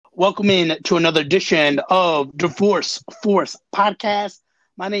Welcome in to another edition of Divorce Force Podcast.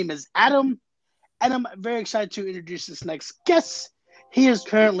 My name is Adam, and I'm very excited to introduce this next guest. He is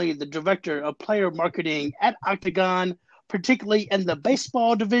currently the Director of Player Marketing at Octagon, particularly in the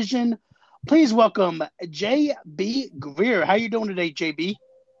baseball division. Please welcome JB Greer. How you doing today, JB?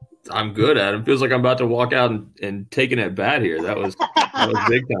 I'm good, Adam. Feels like I'm about to walk out and take an at bat here. That was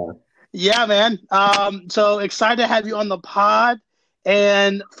big time. Yeah, man. So excited to have you on the pod.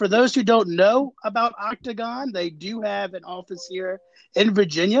 And for those who don't know about Octagon, they do have an office here in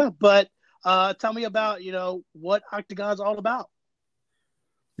Virginia. But tell me about, what Octagon's all about.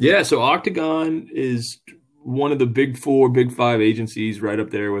 Yeah, so Octagon is one of the big four, big five agencies right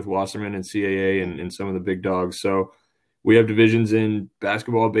up there with Wasserman and CAA and some of the big dogs. So we have divisions in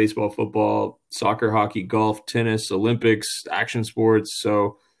basketball, baseball, football, soccer, hockey, golf, tennis, Olympics, action sports.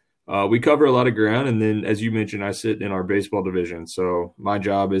 So we cover a lot of ground. And then, as you mentioned, I sit in our baseball division. So my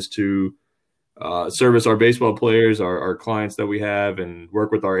job is to service our baseball players, our clients that we have, and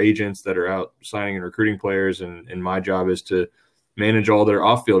work with our agents that are out signing and recruiting players. And my job is to manage all their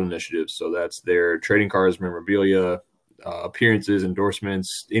off-field initiatives. So that's their trading cards, memorabilia, appearances,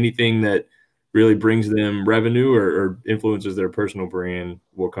 endorsements, anything that really brings them revenue or influences their personal brand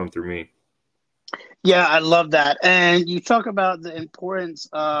will come through me. Yeah, I love that. And you talk about the importance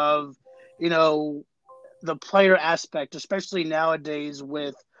of, you know, the player aspect, especially nowadays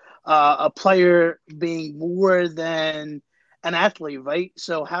with a player being more than an athlete, right?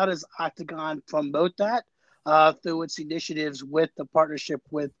 So, how does Octagon promote that through its initiatives with the partnership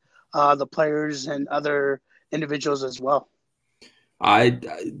with the players and other individuals as well?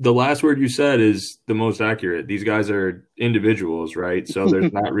 The last word you said is the most accurate. These guys are individuals, right? So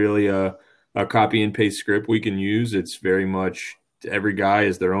there's not really a copy and paste script we can use. It's very much every guy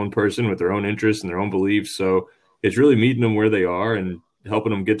is their own person with their own interests and their own beliefs. So it's really meeting them where they are and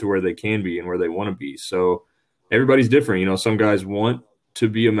helping them get to where they can be and where they want to be. So everybody's different. Some guys want to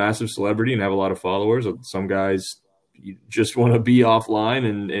be a massive celebrity and have a lot of followers. Some guys just want to be offline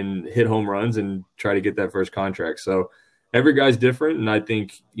and hit home runs and try to get that first contract. So every guy's different, and I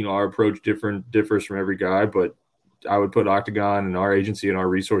think our approach differs from every guy. But I would put Octagon and our agency and our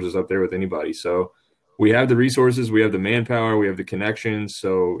resources up there with anybody. So we have the resources, we have the manpower, we have the connections.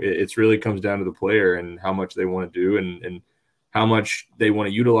 So it's really comes down to the player and how much they want to do and how much they want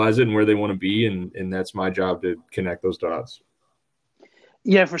to utilize it and where they want to be, and that's my job to connect those dots.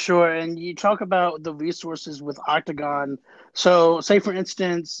 Yeah, for sure. And you talk about the resources with Octagon. So, say for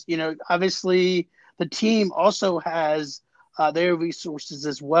instance, obviously the team also has their resources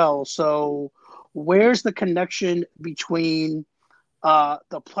as well. So, where's the connection between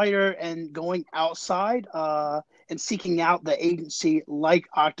the player and going outside and seeking out the agency like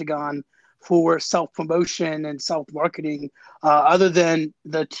Octagon for self promotion and self marketing, other than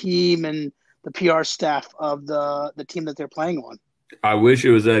the team and the PR staff of the team that they're playing on? I wish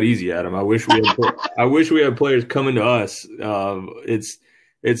it was that easy, Adam. I wish we had players coming to us.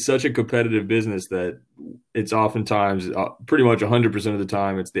 It's such a competitive business that it's oftentimes pretty much 100% of the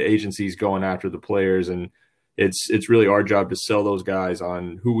time it's the agencies going after the players, and it's really our job to sell those guys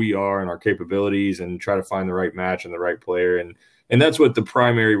on who we are and our capabilities and try to find the right match and the right player, and that's what the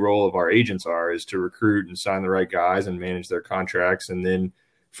primary role of our agents are, is to recruit and sign the right guys and manage their contracts. And then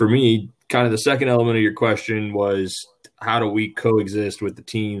for me, kind of the second element of your question was, how do we coexist with the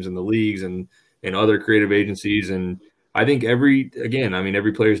teams and the leagues and other creative agencies? And I think every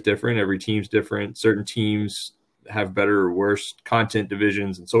player is different. Every team's different. Certain teams have better or worse content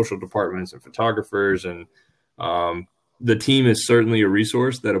divisions and social departments and photographers. And the team is certainly a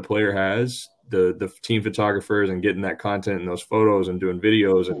resource that a player has, the team photographers, and getting that content and those photos and doing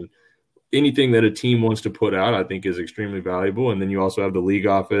videos and anything that a team wants to put out, I think is extremely valuable. And then you also have the league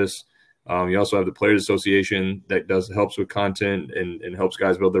office. You also have the Players Association that helps with content and helps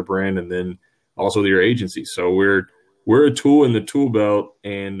guys build their brand, and then also your agency. So we're a tool in the tool belt,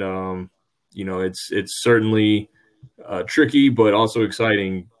 and it's certainly tricky, but also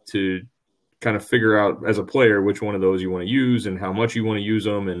exciting to kind of figure out as a player which one of those you want to use and how much you want to use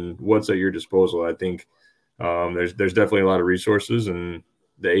them and what's at your disposal. I think there's definitely a lot of resources, and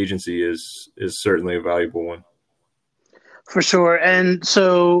the agency is certainly a valuable one. For sure. And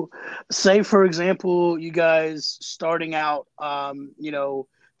so, say for example, you guys starting out,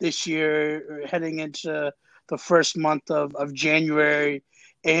 this year, heading into the first month of January,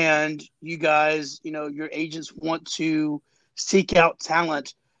 and you guys, your agents want to seek out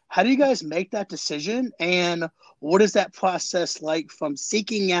talent. How do you guys make that decision? And what is that process like from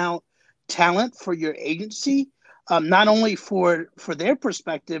seeking out talent for your agency, not only for their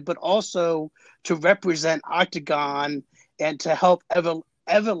perspective, but also to represent Octagon and to help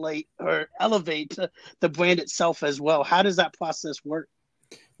elevate the brand itself as well? How does that process work?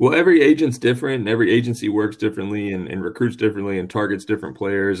 Well, every agent's different, and every agency works differently and recruits differently and targets different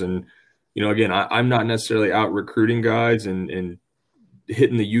players. And, again, I'm not necessarily out recruiting guys and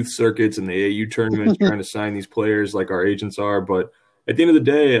hitting the youth circuits and the AU tournaments trying to sign these players like our agents are. But at the end of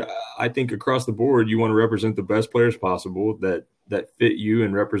the day, I think across the board, you want to represent the best players possible that fit you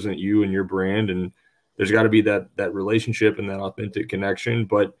and represent you and your brand. And there's got to be that relationship and that authentic connection.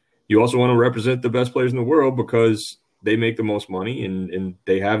 But you also want to represent the best players in the world because they make the most money and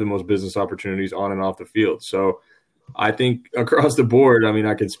they have the most business opportunities on and off the field. So I think across the board, I mean,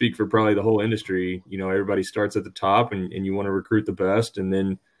 I can speak for probably the whole industry. Everybody starts at the top and you want to recruit the best, and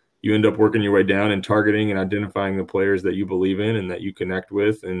then you end up working your way down and targeting and identifying the players that you believe in and that you connect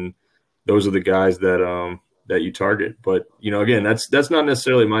with. And those are the guys that you target. But, again, that's not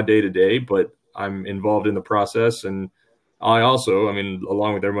necessarily my day to day, but I'm involved in the process. And I also, I mean,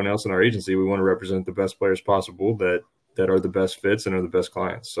 along with everyone else in our agency, we want to represent the best players possible that are the best fits and are the best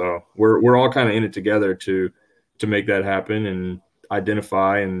clients. So we're all kind of in it together to make that happen and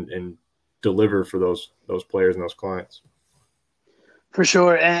identify and deliver for those players and those clients. For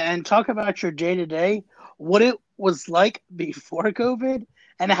sure. And talk about your day to day, what it was like before COVID,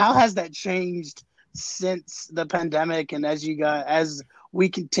 and how has that changed since the pandemic? And as we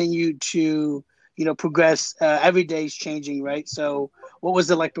continue to, progress, every day is changing, right? So what was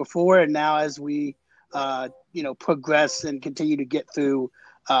it like before and now as we, progress and continue to get through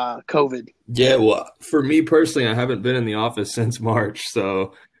COVID? Yeah, well, for me personally, I haven't been in the office since March,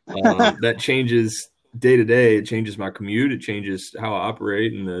 so that changes day to day. It changes my commute. It changes how I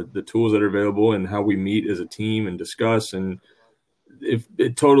operate and the tools that are available and how we meet as a team and discuss. And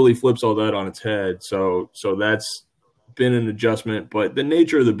it totally flips all that on its head. So that's been an adjustment. But the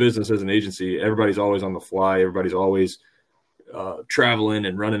nature of the business as an agency, everybody's always on the fly. Everybody's always traveling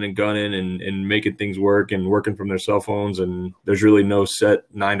and running and gunning and making things work and working from their cell phones. And there's really no set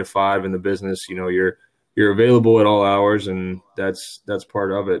 9 to 5 in the business. You're available at all hours, and that's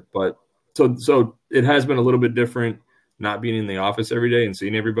part of it. But so it has been a little bit different not being in the office every day and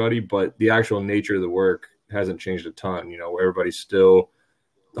seeing everybody, but the actual nature of the work hasn't changed a ton, where everybody's still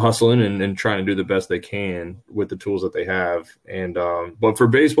hustling and trying to do the best they can with the tools that they have. And but for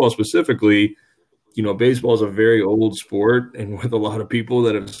baseball specifically, baseball is a very old sport, and with a lot of people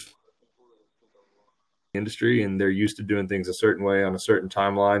that have industry and they're used to doing things a certain way on a certain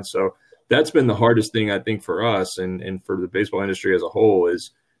timeline. So that's been the hardest thing, I think, for us and for the baseball industry as a whole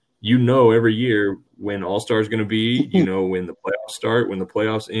is, every year when All-Star is going to be, when the playoffs start, when the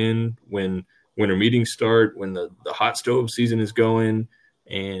playoffs end, when winter meetings start, when the hot stove season is going.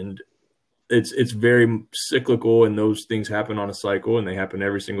 And it's very cyclical, and those things happen on a cycle, and they happen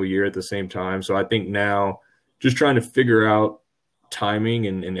every single year at the same time. So I think now just trying to figure out timing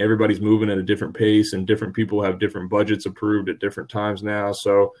and everybody's moving at a different pace, and different people have different budgets approved at different times now.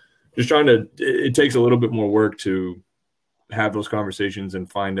 So just it takes a little bit more work to have those conversations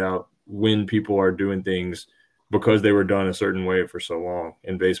and find out when people are doing things because they were done a certain way for so long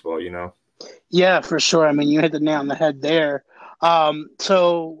in baseball, Yeah, for sure. I mean, you hit the nail on the head there.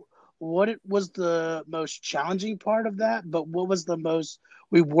 So what was the most challenging part of that? But what was the most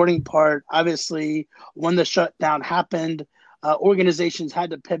rewarding part? Obviously, when the shutdown happened, organizations had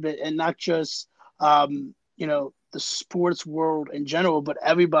to pivot, and not just the sports world in general, but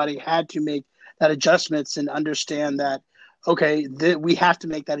everybody had to make that adjustments and understand that okay, we have to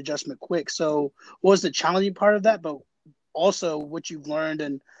make that adjustment quick. So, what was the challenging part of that? But also, what you've learned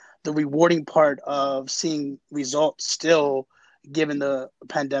and the rewarding part of seeing results still given the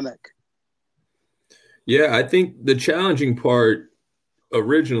pandemic. Yeah, I think the challenging part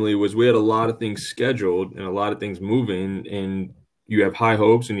originally was we had a lot of things scheduled and a lot of things moving, and you have high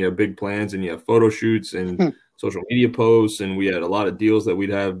hopes and you have big plans and you have photo shoots and social media posts, and we had a lot of deals that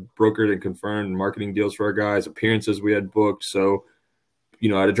we'd have brokered and confirmed, and marketing deals for our guys, appearances we had booked. So,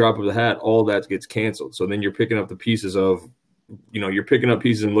 at a drop of the hat, all that gets canceled. So then you're picking up the pieces of, you're picking up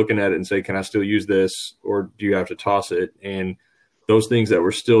pieces and looking at it and say, can I still use this, or do you have to toss it? And those things that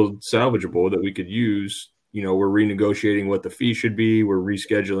were still salvageable that we could use, we're renegotiating what the fee should be. We're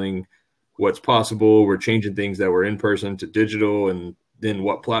rescheduling what's possible. We're changing things that were in person to digital, and then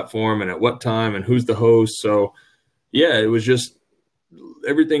what platform and at what time and who's the host. So yeah, it was just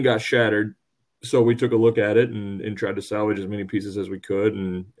everything got shattered. So we took a look at it and tried to salvage as many pieces as we could.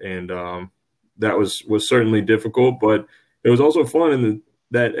 And that was certainly difficult, but it was also fun in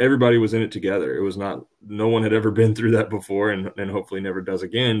that everybody was in it together. It was no one had ever been through that before, and hopefully never does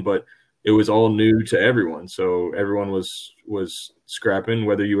again, but it was all new to everyone. So everyone was scrapping,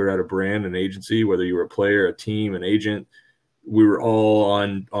 whether you were at a brand, an agency, whether you were a player, a team, an agent. we were all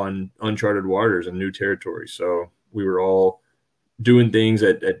on uncharted waters and new territory. So we were all doing things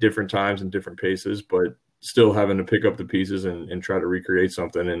at different times and different paces, but still having to pick up the pieces and try to recreate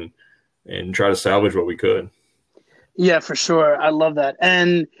something and try to salvage what we could. Yeah, for sure. I love that.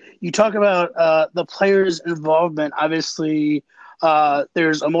 And you talk about the players' involvement. Obviously,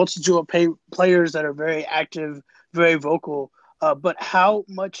 there's a multitude of players that are very active, very vocal. But how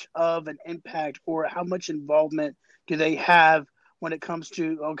much of an impact or how much involvement do they have when it comes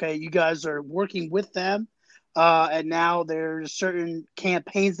to, okay, you guys are working with them, and now there's certain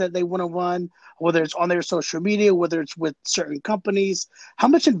campaigns that they want to run, whether it's on their social media, whether it's with certain companies. How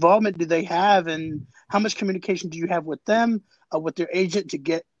much involvement do they have, and how much communication do you have with them, with their agent,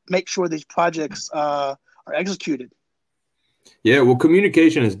 to make sure these projects are executed? Yeah, well,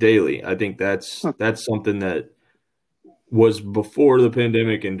 communication is daily. I think that's something that was before the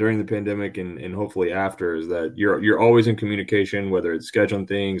pandemic and during the pandemic and hopefully after, is that you're always in communication, whether it's scheduling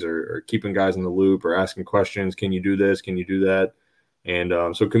things or keeping guys in the loop or asking questions. Can you do this? Can you do that? And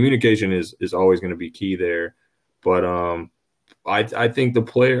so communication is always going to be key there. But I think the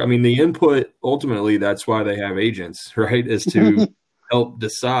player, I mean, the input, ultimately, that's why they have agents, right? Is to help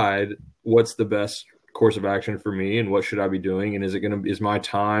decide what's the best course of action for me and what should I be doing, and is my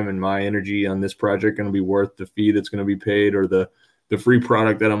time and my energy on this project going to be worth the fee that's going to be paid, or the free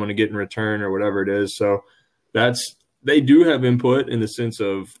product that I'm going to get in return, or whatever it is. So they do have input in the sense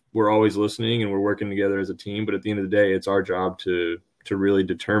of we're always listening and we're working together as a team, but at the end of the day, it's our job to really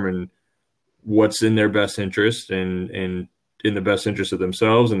determine what's in their best interest and in the best interest of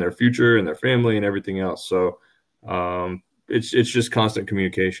themselves and their future and their family and everything else. So it's just constant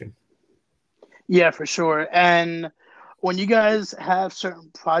communication. Yeah, for sure. And when you guys have certain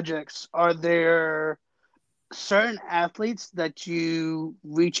projects, are there certain athletes that you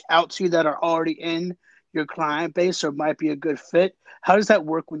reach out to that are already in your client base or might be a good fit? How does that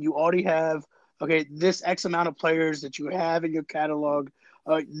work when you already have, okay, this X amount of players that you have in your catalog?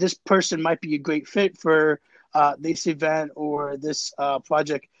 This person might be a great fit for this event or this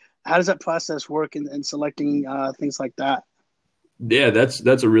project. How does that process work in selecting things like that? Yeah, that's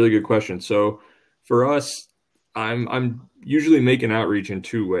a really good question. So for us, I'm usually making outreach in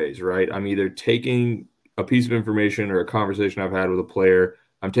two ways, right? I'm either taking a piece of information or a conversation I've had with a player,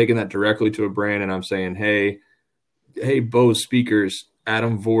 I'm taking that directly to a brand and I'm saying, hey, Bose speakers,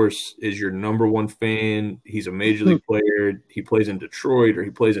 Adam Vorse is your number one fan. He's a major league player. He plays in Detroit or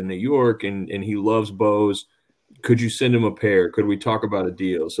he plays in New York and he loves Bose. Could you send him a pair? Could we talk about a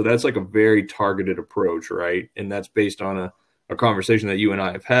deal? So that's like a very targeted approach, right? And that's based on a conversation that you and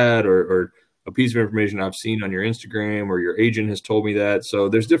I have had, or a piece of information I've seen on your Instagram, or your agent has told me that. So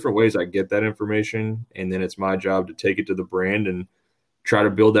there's different ways I get that information. And then it's my job to take it to the brand and try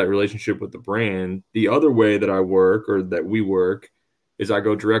to build that relationship with the brand. The other way that I work, or that we work, is I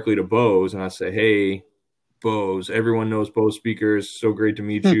go directly to Bose and I say, hey, Bose, everyone knows Bose speakers. So great to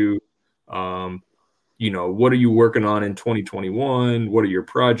meet you. Um, what are you working on in 2021? What are your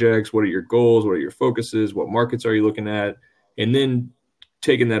projects? What are your goals? What are your focuses? What markets are you looking at? And then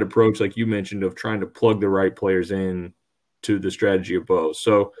taking that approach, like you mentioned, of trying to plug the right players in to the strategy of Bose.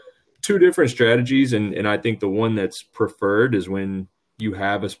 So two different strategies. And I think the one that's preferred is when you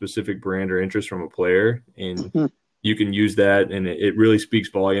have a specific brand or interest from a player and you can use that. And it really speaks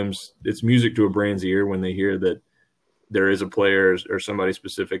volumes. It's music to a brand's ear when they hear that there is a player or somebody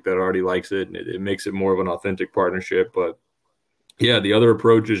specific that already likes it, and it makes it more of an authentic partnership. But yeah, the other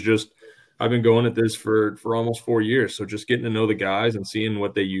approach is just, I've been going at this for almost 4 years. So just getting to know the guys and seeing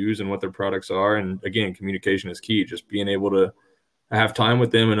what they use and what their products are. And again, communication is key. Just being able to have time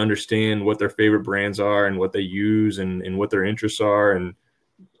with them and understand what their favorite brands are and what they use and what their interests are. And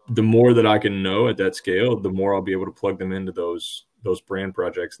the more that I can know at that scale, the more I'll be able to plug them into those brand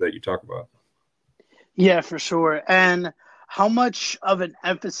projects that you talk about. Yeah, for sure. And how much of an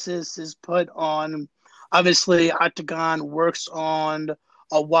emphasis is put on, obviously, Octagon works on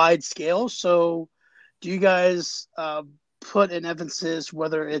a wide scale. So do you guys put an emphasis,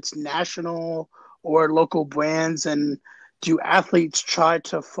 whether it's national or local brands? And do athletes try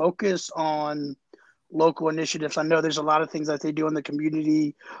to focus on local initiatives? I know there's a lot of things that they do in the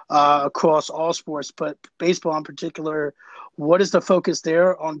community across all sports, but baseball in particular, what is the focus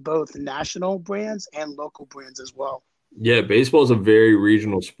there on both national brands and local brands as well? Yeah, baseball is a very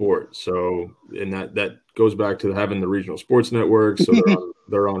regional sport. So, and that goes back to having the regional sports networks. So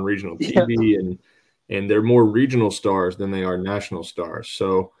they're on regional Yeah. TV and they're more regional stars than they are national stars.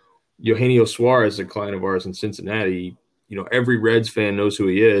 So, Eugenio Suarez, a client of ours in Cincinnati, every Reds fan knows who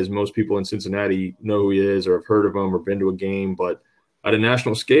he is. Most people in Cincinnati know who he is or have heard of him or been to a game. But at a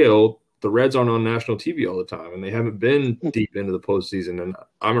national scale, the Reds aren't on national TV all the time, and they haven't been deep into the postseason. And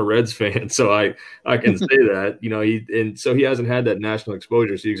I'm a Reds fan, so I can say that, so he hasn't had that national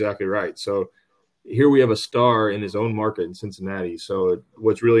exposure. So you're exactly right. So here we have a star in his own market in Cincinnati. So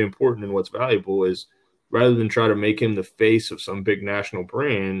what's really important and what's valuable is rather than try to make him the face of some big national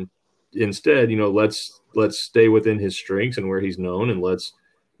brand, instead, let's stay within his strengths and where he's known, and let's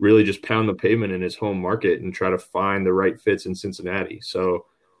really just pound the pavement in his home market and try to find the right fits in Cincinnati. So,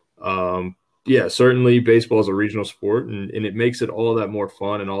 yeah, certainly baseball is a regional sport, and it makes it all that more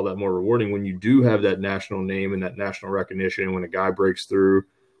fun and all that more rewarding when you do have that national name and that national recognition. When a guy breaks through,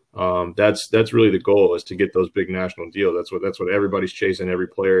 that's really the goal, is to get those big national deals. That's what everybody's chasing, every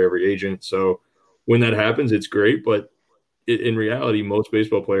player, every agent. So when that happens, it's great. But in reality, most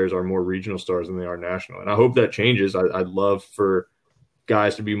baseball players are more regional stars than they are national. And I hope that changes. I'd love for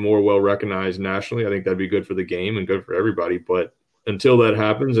guys to be more well recognized nationally. I think that'd be good for the game and good for everybody. But until that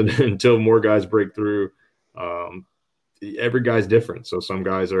happens, and until more guys break through, every guy's different. So some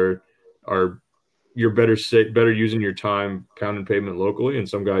guys are you're better using your time pounding pavement locally, and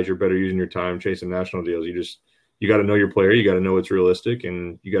some guys you're better using your time chasing national deals. You got to know your player, you got to know what's realistic,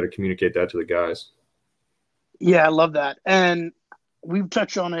 and you got to communicate that to the guys. Yeah, I love that. And we've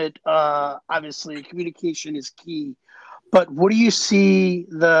touched on it. Obviously, communication is key. But what do you see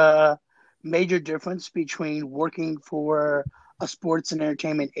the major difference between working for a sports and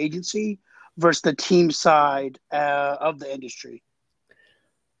entertainment agency versus the team side of the industry?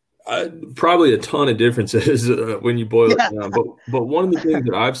 Probably a ton of differences when you boil Yeah. it down. But one of the things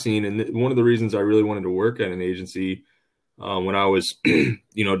that I've seen, and one of the reasons I really wanted to work at an agency when I was,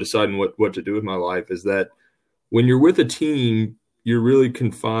 deciding what to do with my life, is that when you're with a team, you're really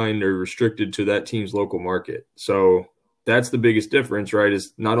confined or restricted to that team's local market. So that's the biggest difference, right?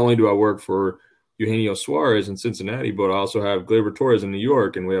 Is not only do I work for Eugenio Suarez in Cincinnati, but I also have Gleyber Torres in New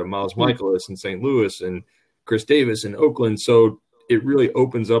York, and we have Miles Michaelis in St. Louis, and Chris Davis in Oakland. So it really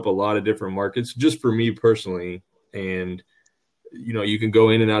opens up a lot of different markets just for me personally. And, you can go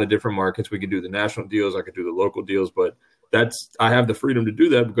in and out of different markets. We could do the national deals. I could do the local deals, but I have the freedom to do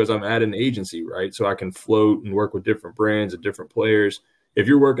that because I'm at an agency, right? So I can float and work with different brands and different players. If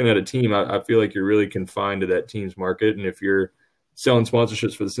you're working at a team, I feel like you're really confined to that team's market. And if you're selling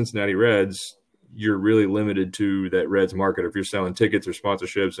sponsorships for the Cincinnati Reds, you're really limited to that Reds market. If you're selling tickets or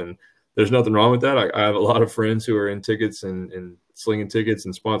sponsorships, and there's nothing wrong with that. I have a lot of friends who are in tickets and slinging tickets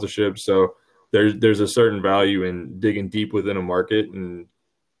and sponsorships. So there's a certain value in digging deep within a market, and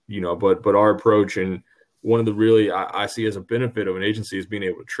but our approach, and one of the really I see as a benefit of an agency, is being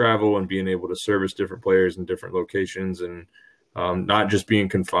able to travel and being able to service different players in different locations, and not just being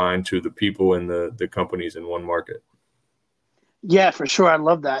confined to the people and the companies in one market. Yeah, for sure. I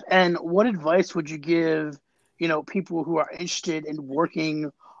love that. And what advice would you give, people who are interested in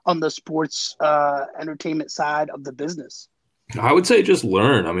working on the sports entertainment side of the business? I would say just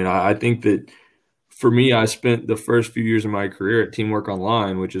learn. I mean, I think that for me, I spent the first few years of my career at Teamwork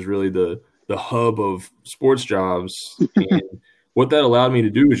Online, which is really the hub of sports jobs. And what that allowed me to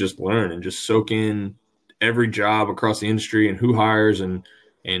do was just learn and just soak in every job across the industry and who hires, and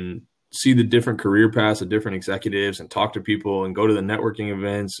see the different career paths of different executives, and talk to people and go to the networking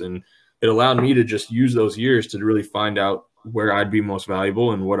events. And it allowed me to just use those years to really find out where I'd be most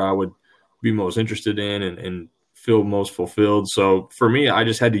valuable and what I would be most interested in, and feel most fulfilled. So for me, I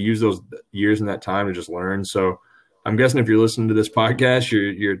just had to use those years and that time to just learn. So I'm guessing if you're listening to this podcast,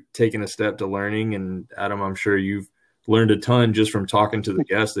 you're taking a step to learning. And Adam, I'm sure you've learned a ton just from talking to the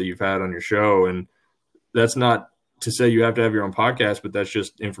guests that you've had on your show. And that's not to say you have to have your own podcast, but that's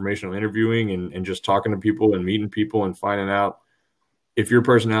just informational interviewing, and just talking to people and meeting people and finding out if your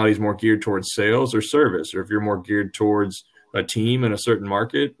personality is more geared towards sales or service, or if you're more geared towards a team in a certain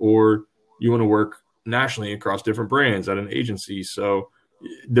market, or you want to work nationally across different brands at an agency. So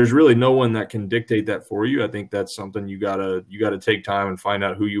there's really no one that can dictate that for you. I think that's something you gotta take time and find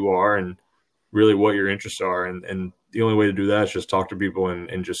out who you are and really what your interests are. And the only way to do that is just talk to people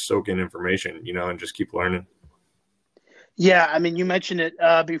and just soak in information, and just keep learning. Yeah, I mean, you mentioned it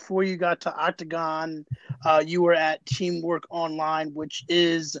before you got to Octagon. You were at Teamwork Online, which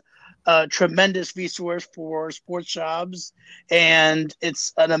is a tremendous resource for sports jobs, and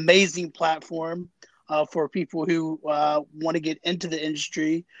it's an amazing platform for people who want to get into the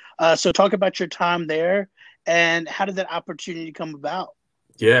industry. So, talk about your time there, and how did that opportunity come about?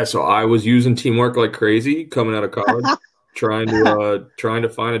 Yeah, so I was using Teamwork like crazy coming out of college, trying to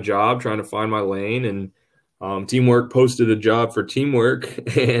find a job, trying to find my lane, and Teamwork posted a job for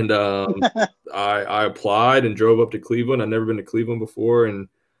Teamwork, and I applied and drove up to Cleveland. I'd never been to Cleveland before, and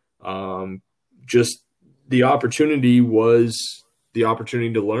just the opportunity was the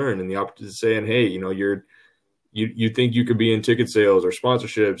opportunity to learn and the opportunity to saying, hey, you think you could be in ticket sales or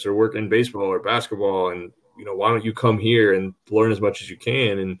sponsorships or work in baseball or basketball, and why don't you come here and learn as much as you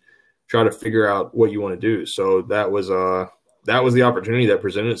can and try to figure out what you want to do. So that was the opportunity that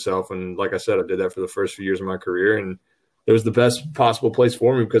presented itself, and like I said, I did that for the first few years of my career, and it was the best possible place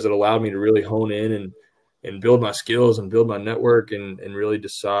for me because it allowed me to really hone in and build my skills and build my network and really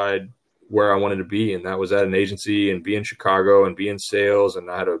decide where I wanted to be. And that was at an agency and be in Chicago and be in sales. And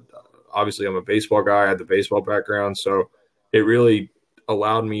obviously I'm a baseball guy. I had the baseball background. So it really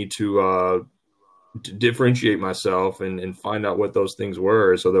allowed me to differentiate myself and find out what those things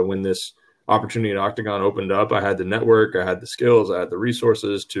were, so that when this opportunity at Octagon opened up, I had the network, I had the skills, I had the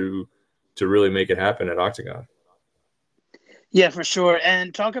resources to really make it happen at Octagon. Yeah, for sure.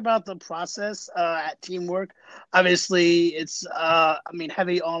 And talk about the process at Teamwork. Obviously, it's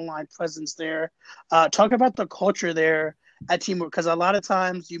heavy online presence there. Talk about the culture there at Teamwork, because a lot of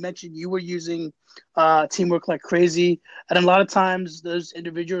times you mentioned you were using Teamwork like crazy, and a lot of times those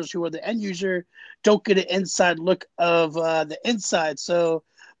individuals who are the end user don't get an inside look of the inside. So,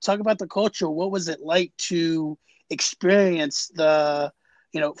 talk about the culture. What was it like to experience the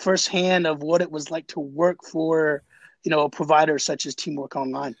firsthand of what it was like to work for a provider such as Teamwork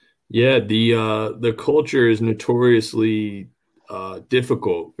Online? Yeah, the culture is notoriously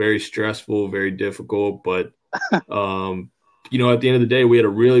difficult, very stressful, very difficult. But at the end of the day, we had a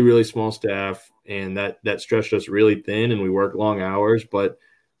really, really small staff, and that stretched us really thin, and we worked long hours. But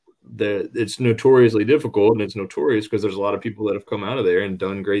it's notoriously difficult, and it's notorious because there's a lot of people that have come out of there and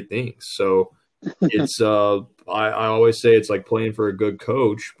done great things. So it's I always say it's like playing for a good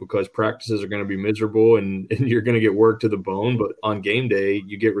coach, because practices are going to be miserable and you're going to get worked to the bone, but on game day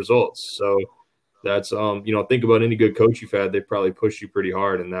you get results. So that's think about any good coach you've had, they probably pushed you pretty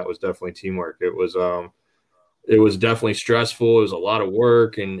hard, and that was definitely Teamwork. It was definitely stressful. It was a lot of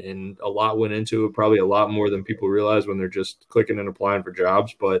work, and a lot went into it, probably a lot more than people realize when they're just clicking and applying for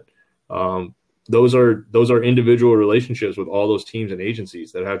jobs. But those are individual relationships with all those teams and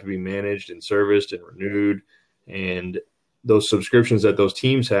agencies that have to be managed and serviced and renewed. And those subscriptions that those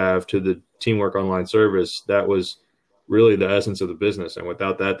teams have to the Teamwork Online service, that was really the essence of the business. And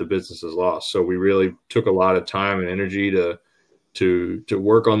without that, the business is lost. So we really took a lot of time and energy to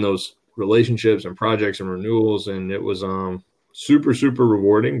work on those relationships and projects and renewals. And it was super, super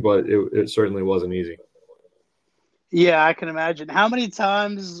rewarding, but it certainly wasn't easy. Yeah, I can imagine. How many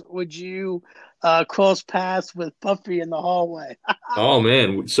times would you cross paths with Buffy in the hallway? Oh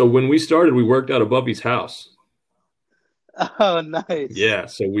man. So when we started, we worked out of Buffy's house. Oh, nice. Yeah.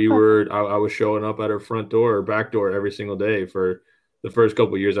 So I was showing up at her front door or back door every single day for the first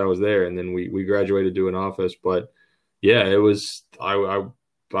couple of years I was there. And then we graduated to an office. But yeah, it was, I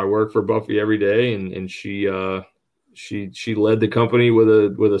worked for Buffy every day, and she led the company with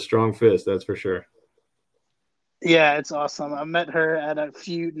a strong fist. That's for sure. Yeah, it's awesome. I met her at a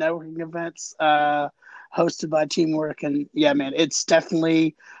few networking events hosted by Teamwork, and yeah, man, it's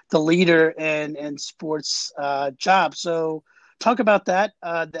definitely the leader in sports job. So, talk about that.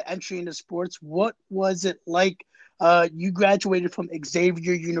 The entry into sports. What was it like? You graduated from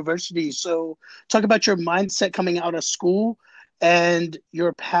Xavier University, so talk about your mindset coming out of school and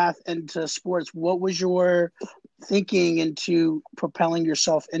your path into sports. What was your thinking into propelling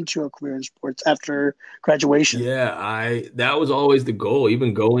yourself into a career in sports after graduation? Yeah, I that was always the goal.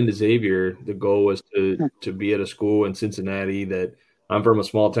 Even going to Xavier, the goal was to be at a school in Cincinnati. That I'm from a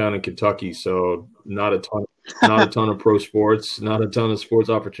small town in Kentucky, so not a ton of pro sports, not a ton of sports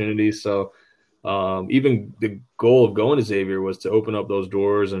opportunities. So even the goal of going to Xavier was to open up those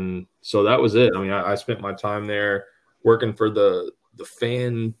doors, and so that was it. I mean, I spent my time there working for the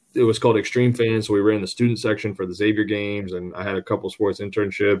fan. It was called Extreme Fan, so we ran the student section for the Xavier games, and I had a couple sports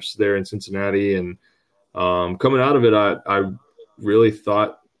internships there in Cincinnati. And coming out of it, I really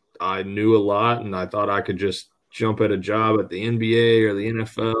thought I knew a lot, and I thought I could just jump at a job at the NBA or the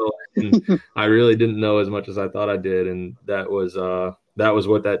NFL. And I really didn't know as much as I thought I did, and that was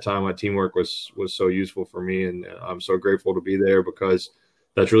what that time at Teamwork was so useful for me. And I'm so grateful to be there, because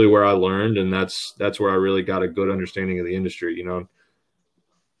that's really where I learned, and that's where I really got a good understanding of the industry.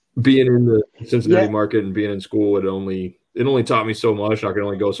 Being in the Cincinnati Yeah, market and being in school, it only taught me so much. I could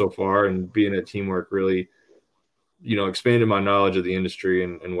only go so far, and being at Teamwork really, expanded my knowledge of the industry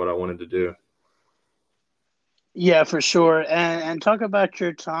and what I wanted to do. yeah, for sure. And talk about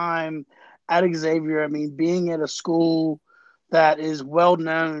your time at Xavier. I mean, being at a school that is well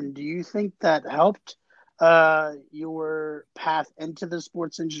known, do you think that helped your path into the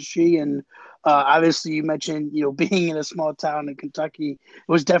sports industry? And obviously, you mentioned being in a small town in Kentucky,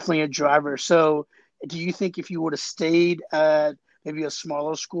 it was definitely a driver. So, do you think if you would have stayed at maybe a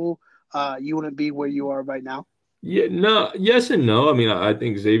smaller school, you wouldn't be where you are right now? Yeah, no, yes and no. I mean, I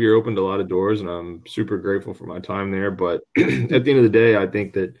think Xavier opened a lot of doors, and I'm super grateful for my time there. But at the end of the day, I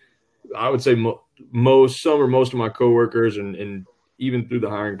think that I would say some or most of my coworkers, and even through the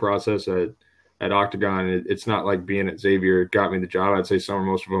hiring process at Octagon, it's not like being at Xavier got me the job. I'd say some or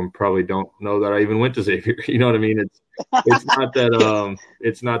most of them probably don't know that I even went to Xavier. You know what I mean? It's not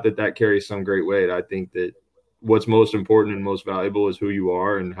that that carries some great weight. I think that what's most important and most valuable is who you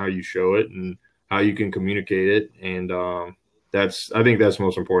are and how you show it and how you can communicate it. And I think that's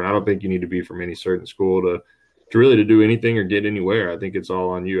most important. I don't think you need to be from any certain school to really to do anything or get anywhere. I think it's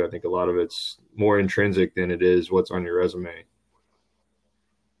all on you. I think a lot of it's more intrinsic than it is what's on your resume.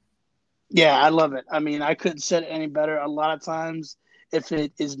 Yeah, I love it. I mean, I couldn't say it any better. A lot of times, if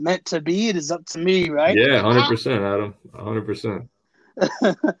it is meant to be, it is up to me, right? Yeah, 100%, Adam. 100%.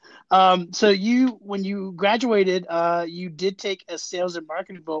 So when you graduated, you did take a sales and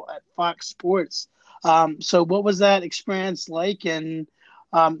marketing role at Fox Sports. So what was that experience like? And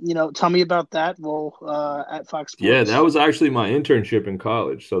tell me about that role at Fox Yeah, that Sports. was actually my internship in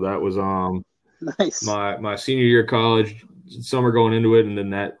college. So that was Nice. my senior year of college, summer going into it, and then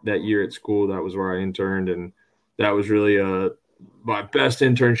that year at school, that was where I interned, and that was really my best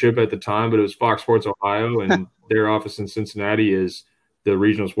internship at the time. But it was Fox Sports Ohio, and their office in Cincinnati is the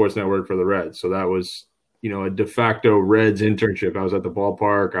regional sports network for the Reds. So that was a de facto Reds internship. I was at the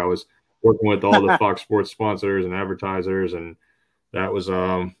ballpark. I was working with all the Fox Sports sponsors and advertisers, and that was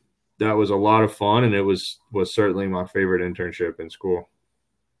that was a lot of fun, and it was certainly my favorite internship in school.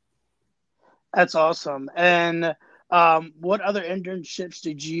 That's awesome. And what other internships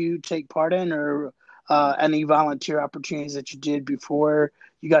did you take part in, or any volunteer opportunities that you did before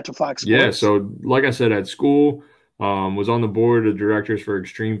you got to Fox Yeah, Sports? so like I said, at school, was on the board of directors for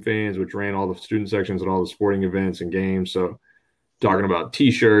Extreme Fans, which ran all the student sections at all the sporting events and games. So talking about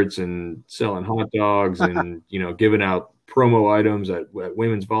T-shirts and selling hot dogs and giving out promo items at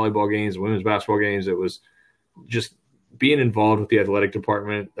women's volleyball games, women's basketball games. It was just being involved with the athletic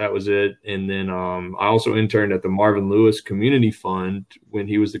department. That was it. And then I also interned at the Marvin Lewis Community Fund when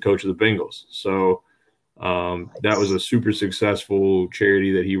he was the coach of the Bengals. So that was Nice. a super successful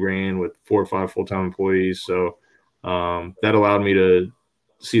charity that he ran with 4 or 5 full-time employees. So that allowed me to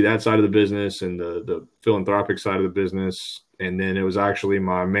see that side of the business and the philanthropic side of the business. And then it was actually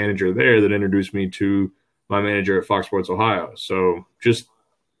my manager there that introduced me to my manager at Fox Sports Ohio. So just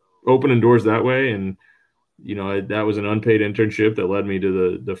opening doors that way. And, that was an unpaid internship that led me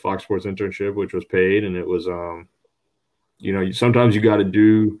to the Fox Sports internship, which was paid. And it was, sometimes you got to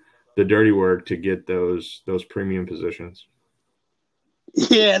do the dirty work to get those premium positions.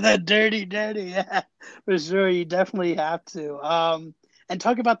 Yeah, that dirty, dirty. Yeah, for sure. You definitely have to. And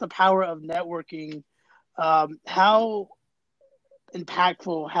talk about the power of networking. How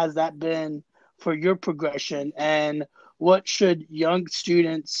impactful has that been for your progression, and what should young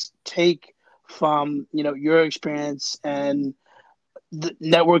students take from your experience and the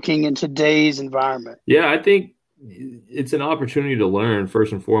networking in today's environment? Yeah, I think it's an opportunity to learn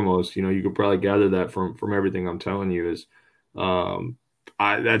first and foremost. You could probably gather that from everything I'm telling you is um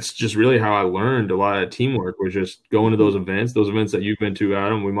that's just really how I learned a lot of teamwork was just going to those events that you've been to,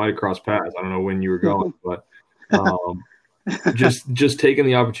 Adam. We might have crossed paths. I don't know when you were going, but um just taking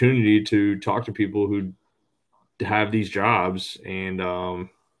the opportunity to talk to people who have these jobs and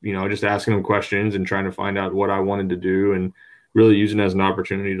just asking them questions and trying to find out what I wanted to do and really using it as an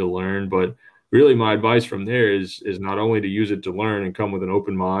opportunity to learn. But really my advice from there is not only to use it to learn and come with an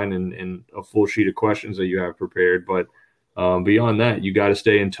open mind and a full sheet of questions that you have prepared, but beyond that, you got to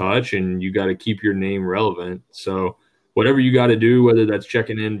stay in touch and you got to keep your name relevant. So whatever you got to do, whether that's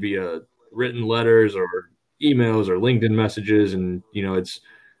checking in via written letters or emails or LinkedIn messages, and it's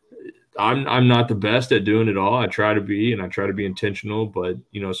I'm not the best at doing it all. I try to be, and I try to be intentional. But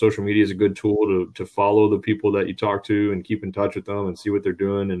social media is a good tool to follow the people that you talk to and keep in touch with them and see what they're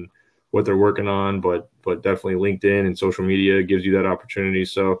doing and what they're working on. But definitely LinkedIn and social media gives you that opportunity.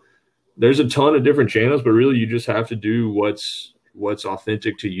 So there's a ton of different channels, but really you just have to do what's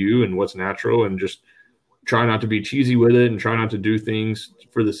authentic to you and what's natural, and just try not to be cheesy with it and try not to do things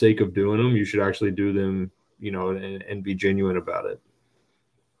for the sake of doing them. You should actually do them, and be genuine about it.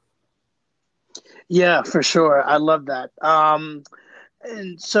 Yeah, for sure. I love that.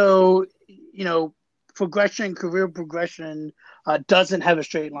 And so, progression, career progression doesn't have a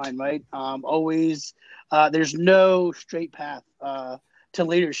straight line, right? Always, there's no straight path to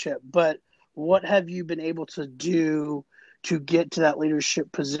leadership. But what have you been able to do to get to that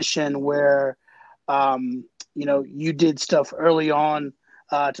leadership position where, you did stuff early on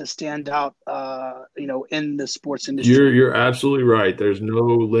to stand out, in the sports You're industry. you're absolutely right. There's no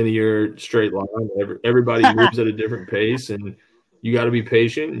linear straight line. Everybody moves at a different pace, and you got to be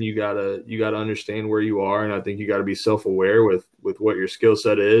patient, and you got to understand where you are, and I think you got to be self aware with what your skill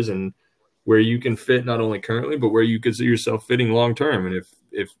set is and where you can fit not only currently but where you could see yourself fitting long term. And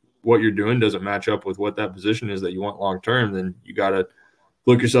if what you're doing doesn't match up with what that position is that you want long term, then you got to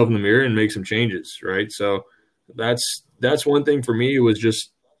look yourself in the mirror and make some changes, right? So that's one thing for me was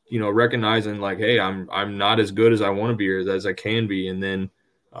just recognizing like, hey, I'm not as good as I want to be or as I can be, and then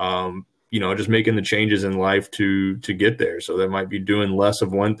just making the changes in life to get there. So that might be doing less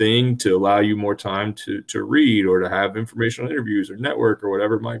of one thing to allow you more time to read or to have informational interviews or network or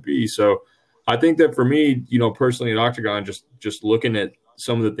whatever it might be. So I think that for me, personally at Octagon, just looking at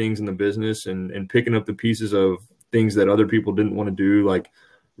some of the things in the business and picking up the pieces of things that other people didn't want to do, like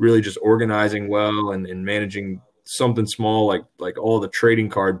really just organizing well and managing something small like all the trading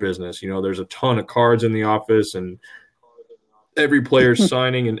card business. There's a ton of cards in the office and every player's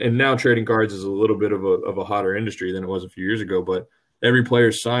signing and now trading cards is a little bit of a hotter industry than it was a few years ago, but every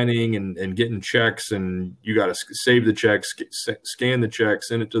player's signing and getting checks, and you got to save the checks, scan the check,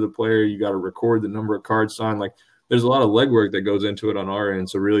 send it to the player. You got to record the number of cards signed. Like there's a lot of legwork that goes into it on our end.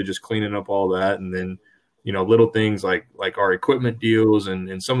 So really just cleaning up all that. And then, little things like our equipment deals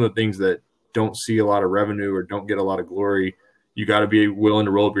and some of the things that don't see a lot of revenue or don't get a lot of glory, you got to be willing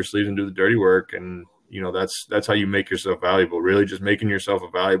to roll up your sleeves and do the dirty work. And, that's how you make yourself valuable, really just making yourself a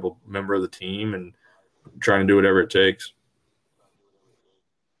valuable member of the team and trying to do whatever it takes.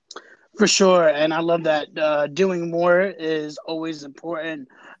 For sure, and I love that. Doing more is always important.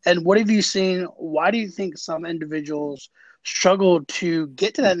 And what have you seen? Why do you think some individuals struggle to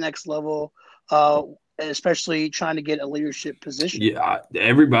get to that next level, uh, especially trying to get a leadership position? Yeah,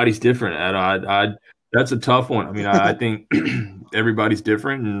 everybody's different. And that's a tough one. I mean, I think everybody's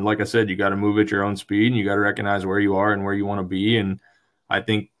different, and like I said, you got to move at your own speed, and you got to recognize where you are and where you want to be. And I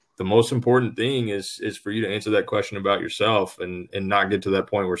think the most important thing is for you to answer that question about yourself, and not get to that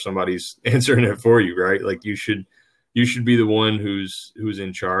point where somebody's answering it for you, right? Like you should be the one who's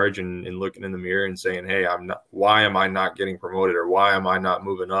in charge and looking in the mirror and saying, hey, why am I not getting promoted, or why am I not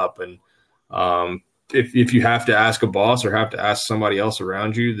moving up? And if you have to ask a boss or have to ask somebody else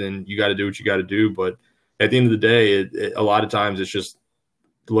around you, then you got to do what you got to do. But at the end of the day, a lot of times it's just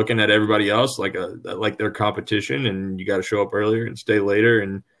looking at everybody else like their competition, and you got to show up earlier and stay later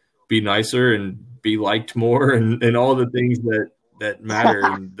and be nicer and be liked more and all the things that matter,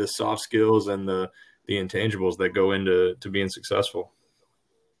 and the soft skills and the intangibles that go into being successful.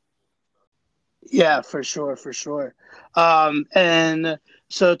 Yeah, for sure, for sure. And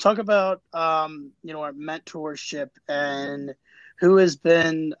so talk about our mentorship and who has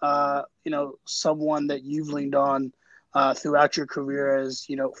been someone that you've leaned on throughout your career as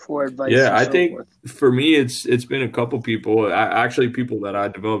for advice Yeah, and I so think forth. for me, it's been a couple people, actually people that I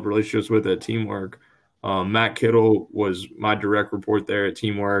developed relationships with at Teamwork. Matt Kittle was my direct report there at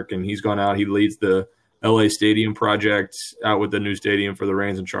Teamwork, and he's gone out. He leads the LA Stadium project out with the new stadium for the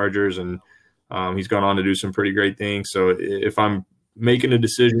Reigns and Chargers, and he's gone on to do some pretty great things. So if I'm making a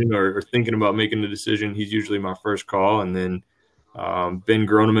decision or thinking about making a decision, he's usually my first call. And then Ben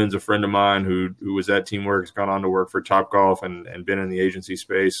Groneman's a friend of mine who was at Teamwork, has gone on to work for Topgolf and been in the agency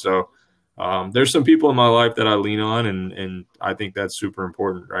space. So there's some people in my life that I lean on, and I think that's super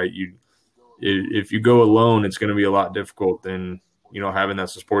important, right? If you go alone, it's going to be a lot difficult than having that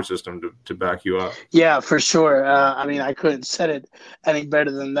support system to back you up. Yeah, for sure. I mean, I couldn't said it any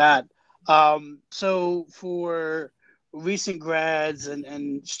better than that. So for recent grads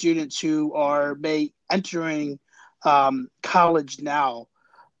and students who are may entering college now,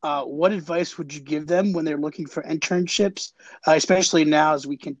 what advice would you give them when they're looking for internships, especially now as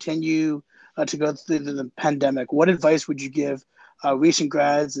we continue to go through the pandemic? What advice would you give recent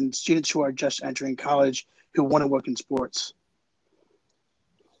grads and students who are just entering college who want to work in sports?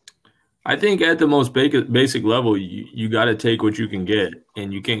 I think at the most basic level, you got to take what you can get,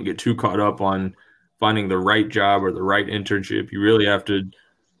 and you can't get too caught up on finding the right job or the right internship. You really have to,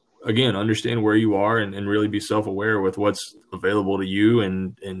 again, understand where you are and really be self aware with what's available to you,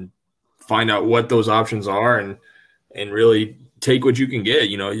 and find out what those options are, and really take what you can get.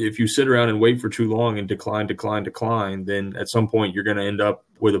 If you sit around and wait for too long and decline, then at some point you're going to end up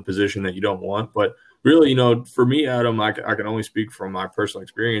with a position that you don't want. But really, for me, Adam, I can only speak from my personal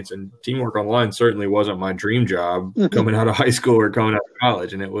experience, and Teamwork Online certainly wasn't my dream job coming out of high school or coming out of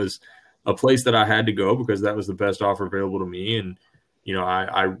college. And it was a place that I had to go because that was the best offer available to me. And,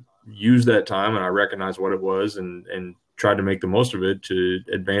 I used that time and I recognized what it was and tried to make the most of it to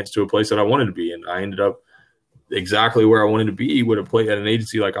advance to a place that I wanted to be. And I ended up exactly where I wanted to be. Would have played at an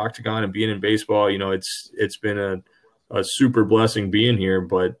agency like Octagon and being in baseball. It's been a super blessing being here,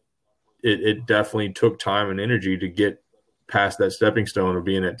 but it definitely took time and energy to get past that stepping stone of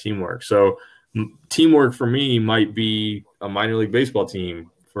being at teamwork. So teamwork for me might be a minor league baseball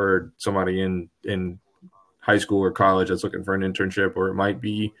team for somebody in high school or college that's looking for an internship, or it might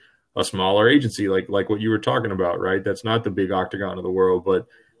be a smaller agency like what you were talking about, right? That's not the big Octagon of the world, but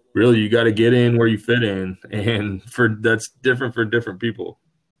really you got to get in where you fit in, and for that's different for different people,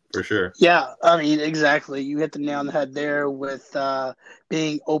 for sure. Yeah, I mean, exactly. You hit the nail on the head there with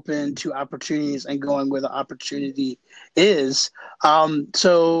being open to opportunities and going where the opportunity is.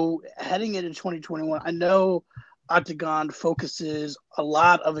 So heading into 2021, I know Octagon focuses a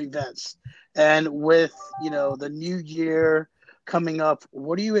lot of events, and with the new year coming up,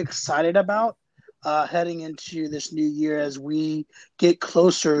 what are you excited about heading into this new year as we get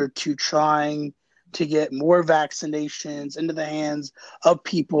closer to trying to get more vaccinations into the hands of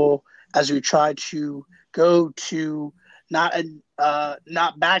people as we try to go to not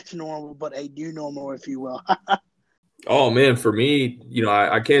back to normal, but a new normal, if you will. Oh man, for me,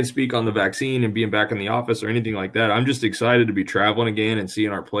 I can't speak on the vaccine and being back in the office or anything like that. I'm just excited to be traveling again and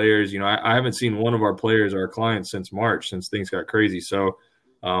seeing our players. I haven't seen one of our players, our clients, since March, since things got crazy. So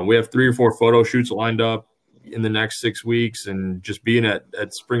we have 3 or 4 photo shoots lined up in the next 6 weeks, and just being at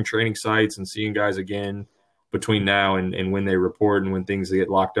spring training sites and seeing guys again between now and when they report and when things get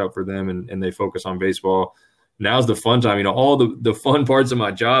locked up for them and they focus on baseball. Now's the fun time. All the fun parts of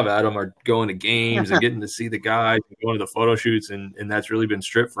my job, Adam, are going to games and getting to see the guys and going to the photo shoots, and that's really been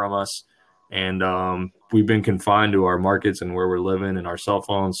stripped from us. And we've been confined to our markets and where we're living and our cell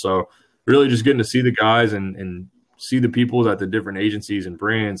phones. So really just getting to see the guys and see the people at the different agencies and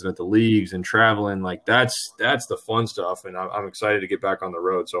brands and at the leagues and traveling, like that's the fun stuff. And I'm excited to get back on the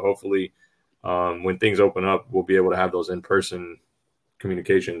road. So hopefully when things open up, we'll be able to have those in-person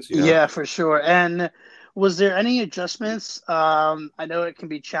communications. Yeah, for sure. And was there any adjustments? I know it can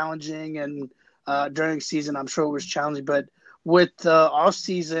be challenging, and during season, I'm sure it was challenging. But with the off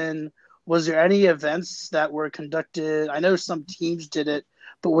season, was there any events that were conducted? I know some teams did it,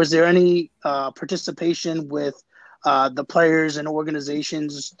 but was there any participation with the players and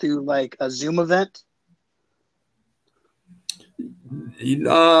organizations through like a Zoom event?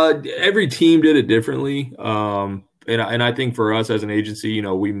 Every team did it differently. And I think for us as an agency,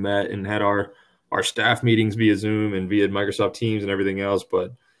 we met and had our staff meetings via Zoom and via Microsoft Teams and everything else.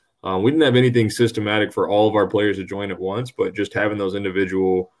 But we didn't have anything systematic for all of our players to join at once, but just having those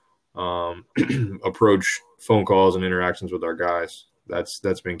individual approach phone calls and interactions with our guys.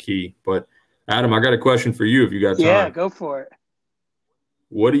 That's been key. But Adam, I got a question for you if you got Yeah, time. go for it.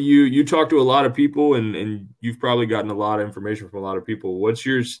 What do you talk to a lot of people, and you've probably gotten a lot of information from a lot of people. What's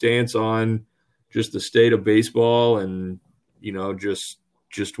your stance on just the state of baseball and,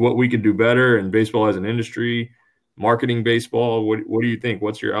 just what we could do better and baseball as an industry, marketing baseball? What do you think?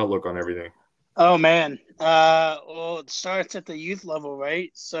 What's your outlook on everything? Oh man. Well, it starts at the youth level,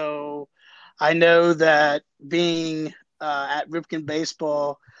 right? So I know that being at Ripken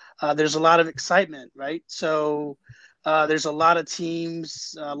Baseball, there's a lot of excitement, right? So there's a lot of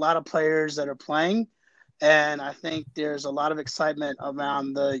teams, a lot of players that are playing, and I think there's a lot of excitement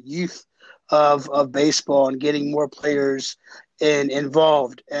around the youth of baseball and getting more players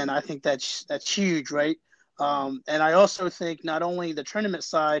involved, and I think that's huge, right? And I also think not only the tournament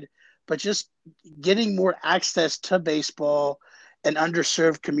side, but just getting more access to baseball and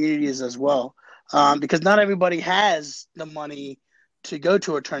underserved communities as well, because not everybody has the money to go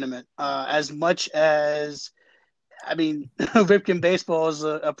to a tournament. As much as I mean, Ripken baseball is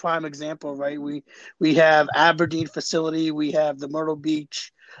a prime example, right? We have Aberdeen facility, we have the Myrtle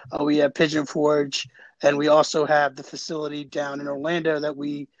Beach, we have Pigeon Forge, and we also have the facility down in Orlando that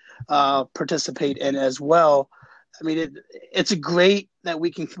we participate in as well. I mean, it's a great that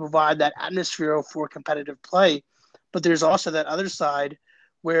we can provide that atmosphere for competitive play, but there's also that other side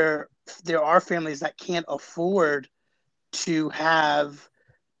where there are families that can't afford to have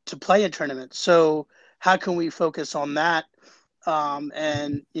to play a tournament. So how can we focus on that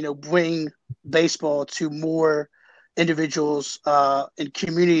and bring baseball to more individuals in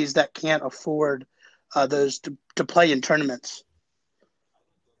communities that can't afford those to play in tournaments?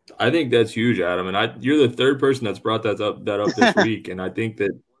 I think that's huge, Adam. And you're the third person that's brought that up this week. And I think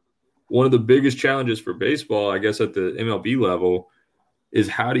that one of the biggest challenges for baseball, I guess, at the MLB level, is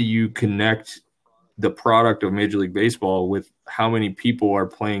how do you connect the product of Major League Baseball with how many people are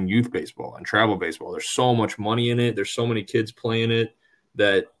playing youth baseball and travel baseball. There's so much money in it. There's so many kids playing it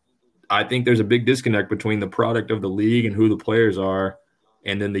that I think there's a big disconnect between the product of the league and who the players are,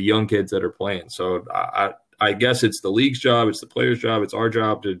 and then the young kids that are playing. So I guess it's the league's job, it's the players' job, it's our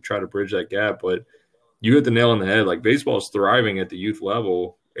job to try to bridge that gap. But you hit the nail on the head. Like, baseball is thriving at the youth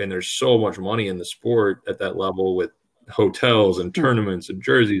level, and there's so much money in the sport at that level with hotels and tournaments and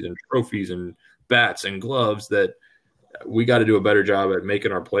jerseys and trophies and bats and gloves that we got to do a better job at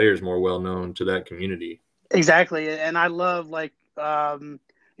making our players more well known to that community. Exactly, and I love on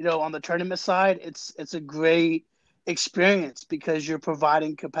the tournament side, it's a great experience because you're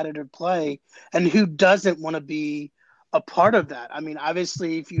providing competitive play, and who doesn't want to be a part of that? I mean,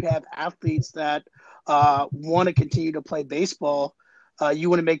 obviously, if you have athletes that want to continue to play baseball, you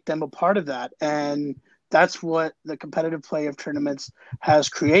want to make them a part of that, and that's what the competitive play of tournaments has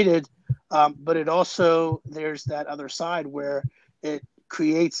created. But it also there's that other side where it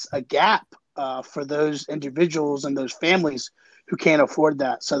creates a gap for those individuals and those families who can't afford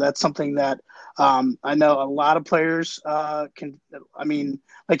that. So that's something that I know a lot of players can. I mean,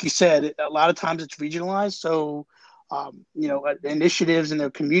 like you said, a lot of times it's regionalized. So initiatives in their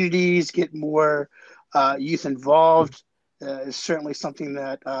communities get more youth involved is certainly something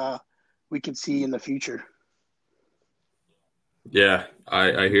that we can see in the future. Yeah,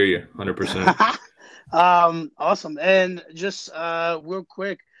 I hear you 100%. Awesome. And just real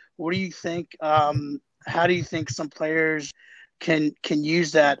quick, what do you think? How do you think some players can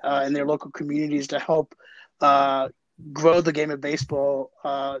use that in their local communities to help uh, grow the game of baseball,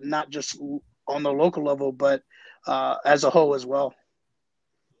 not just on the local level, but as a whole as well?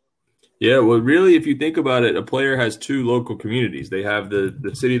 Yeah, well, really, if you think about it, a player has two local communities. They have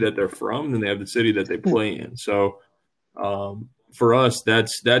the city that they're from, and they have the city that they play in. So for us,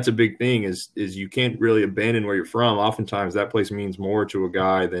 that's a big thing. Is you can't really abandon where you're from. Oftentimes, that place means more to a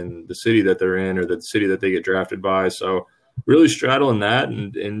guy than the city that they're in or the city that they get drafted by. So really straddling that,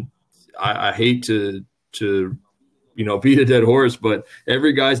 and I hate to beat a dead horse, but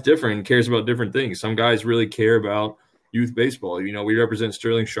every guy's different and cares about different things. Some guys really care about youth baseball. We represent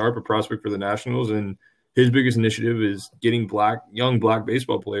Sterling Sharp, a prospect for the Nationals, and his biggest initiative is getting young black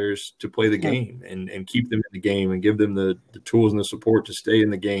baseball players to play the game and keep them in the game and give them the tools and the support to stay in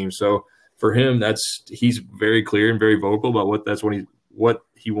the game. So for him, he's very clear and very vocal about what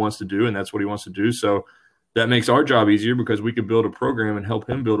he wants to do, and that's what he wants to do. So that makes our job easier because we could build a program and help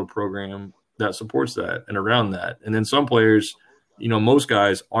him build a program that supports that and around that. And then some players, most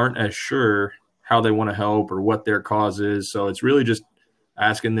guys aren't as sure how they want to help or what their cause is. So it's really just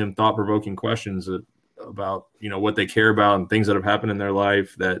asking them thought-provoking questions about, what they care about and things that have happened in their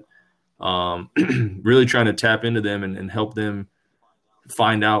life that really trying to tap into them and help them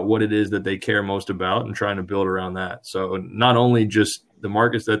find out what it is that they care most about and trying to build around that. So not only just the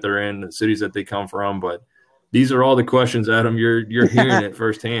markets that they're in, the cities that they come from, but these are all the questions, Adam, you're hearing it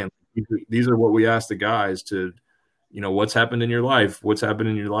firsthand. These are what we ask the guys to, what's happened in your life? What's happened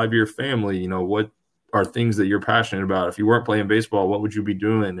in your life, your family? What are things that you're passionate about? If you weren't playing baseball, what would you be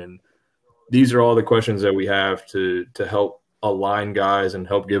doing? And these are all the questions that we have to help align guys and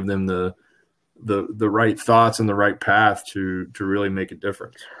help give them the right thoughts and the right path to really make a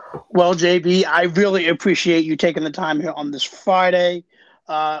difference. Well, JB, I really appreciate you taking the time here on this Friday.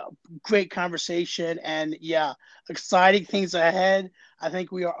 Great conversation, and yeah, exciting things ahead. I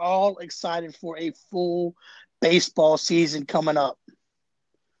think we are all excited for a full baseball season coming up.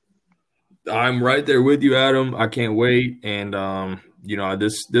 I'm right there with you, Adam. I can't wait, and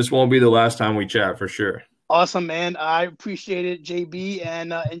this won't be the last time we chat for sure. Awesome, man. I appreciate it, JB,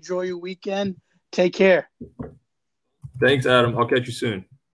 and enjoy your weekend. Take care. Thanks, Adam. I'll catch you soon.